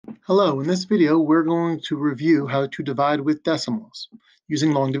Hello, in this video, we're going to review how to divide with decimals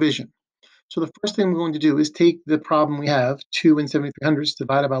using long division. So the first thing we're going to do is take the problem we have, 2 and 7300ths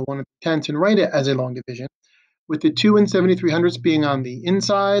divided by 1 and 3/10, and write it as a long division, with the 2 and 7300ths being on the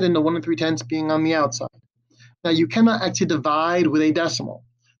inside and the 1 and 3/10 being on the outside. Now you cannot actually divide with a decimal.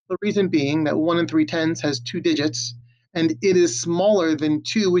 The reason being that 1 and 3/10 has 2 digits, and it is smaller than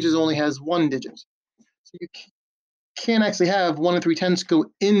 2, which only has 1 digit. So you can't actually have 1 and 3/10 go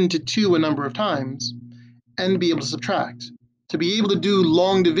into 2 a number of times and be able to subtract. To be able to do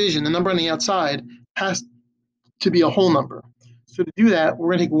long division, the number on the outside has to be a whole number. So to do that, we're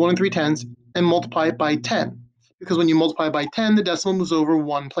going to take 1 and 3/10 and multiply it by 10, because when you multiply by 10, the decimal moves over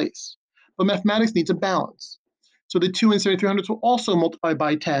one place. But mathematics needs a balance. So the 2 and 7300ths will also multiply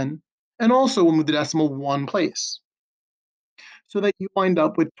by 10 and also will move the decimal one place, so that you wind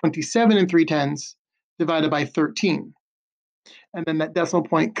up with 27 and 3/10 divided by 13. And then that decimal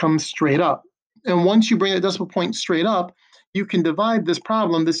point comes straight up. And once you bring that decimal point straight up, you can divide this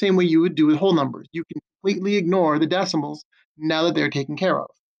problem the same way you would do with whole numbers. You can completely ignore the decimals now that they're taken care of.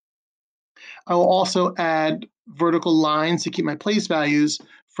 I will also add vertical lines to keep my place values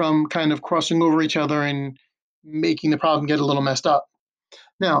from kind of crossing over each other and making the problem get a little messed up.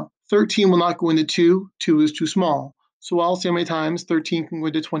 Now, 13 will not go into 2. 2 is too small. So I'll say how many times 13 can go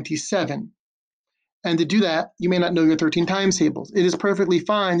into 27. And to do that, you may not know your 13 times tables. It is perfectly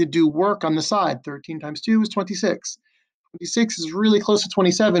fine to do work on the side. 13 times 2 is 26. 26 is really close to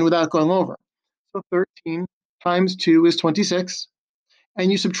 27 without going over. So 13 times 2 is 26,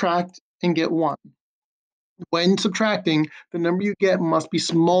 and you subtract and get 1. When subtracting, the number you get must be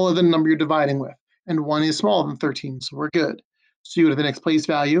smaller than the number you're dividing with, and 1 is smaller than 13, so we're good. So you go to the next place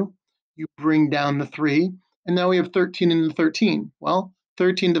value, you bring down the 3, and now we have 13 into 13. Well,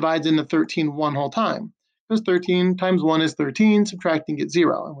 13 divides into 13 one whole time, because 13 times 1 is 13, subtracting gets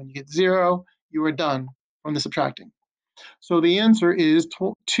 0. And when you get 0, you are done from the subtracting. So the answer is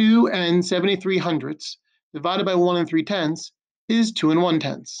 2 and 7300ths divided by 1 and 3/10 is 2 and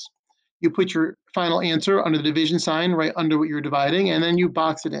 1/10. You put your final answer under the division sign right under what you're dividing, and then you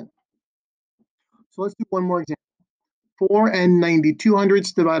box it in. So let's do one more example. 4 and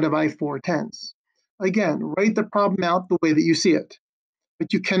 9200ths divided by 4/10. Again, write the problem out the way that you see it,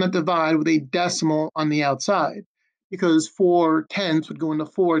 but you cannot divide with a decimal on the outside, because 4/10 would go into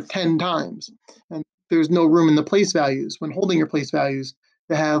 4 10 times, and there's no room in the place values when holding your place values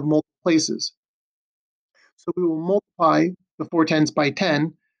to have multiple places. So we will multiply the 4/10 by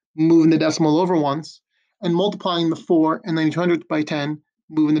 10, moving the decimal over once, and multiplying the 4 and 9200ths by 10,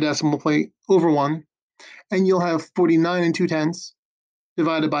 moving the decimal point over 1, and you'll have 49 and 2/10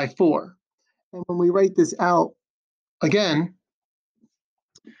 divided by 4. And when we write this out again,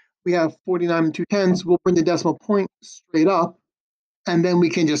 we have 49 and 2/10. We'll bring the decimal point straight up, and then we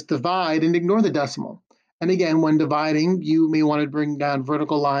can just divide and ignore the decimal. And again, when dividing, you may want to bring down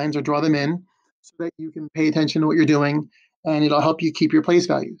vertical lines or draw them in so that you can pay attention to what you're doing, and it'll help you keep your place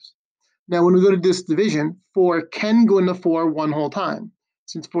values. Now, when we go to this division, 4 can go into 4 one whole time.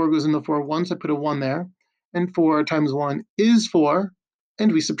 Since 4 goes into 4 once, I put a 1 there, and 4 times 1 is 4,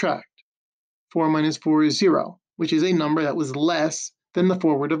 and we subtract. 4 minus 4 is 0, which is a number that was less than the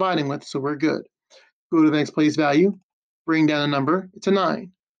 4 we're dividing with, so we're good. Go to the next place value, bring down a number, it's a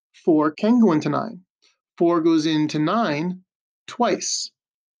 9. 4 can go into 9. 4 goes into 9 twice.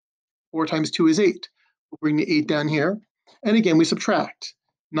 4 times 2 is 8. We'll bring the 8 down here, and again we subtract.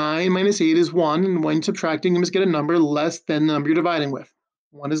 9 minus 8 is 1, and when subtracting, you must get a number less than the number you're dividing with.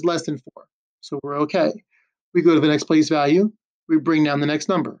 1 is less than 4, so we're okay. We go to the next place value, we bring down the next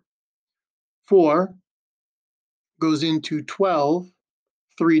number. 4 goes into 12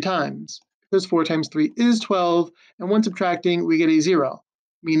 3 times, because 4 times 3 is 12, and when subtracting, we get a 0,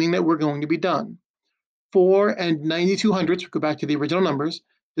 meaning that we're going to be done. 4 and 9200ths, we go back to the original numbers,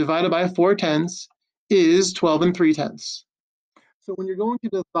 divided by 4/10 is 12 and 3/10. So when you're going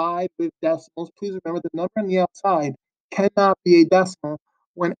to divide with decimals, please remember the number on the outside cannot be a decimal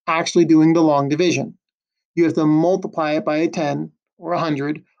when actually doing the long division. You have to multiply it by a 10 or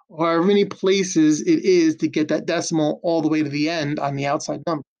 100, or however many places it is to get that decimal all the way to the end on the outside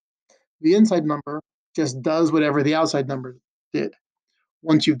number. The inside number just does whatever the outside number did.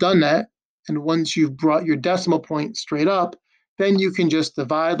 Once you've done that, and once you've brought your decimal point straight up, then you can just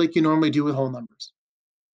divide like you normally do with whole numbers.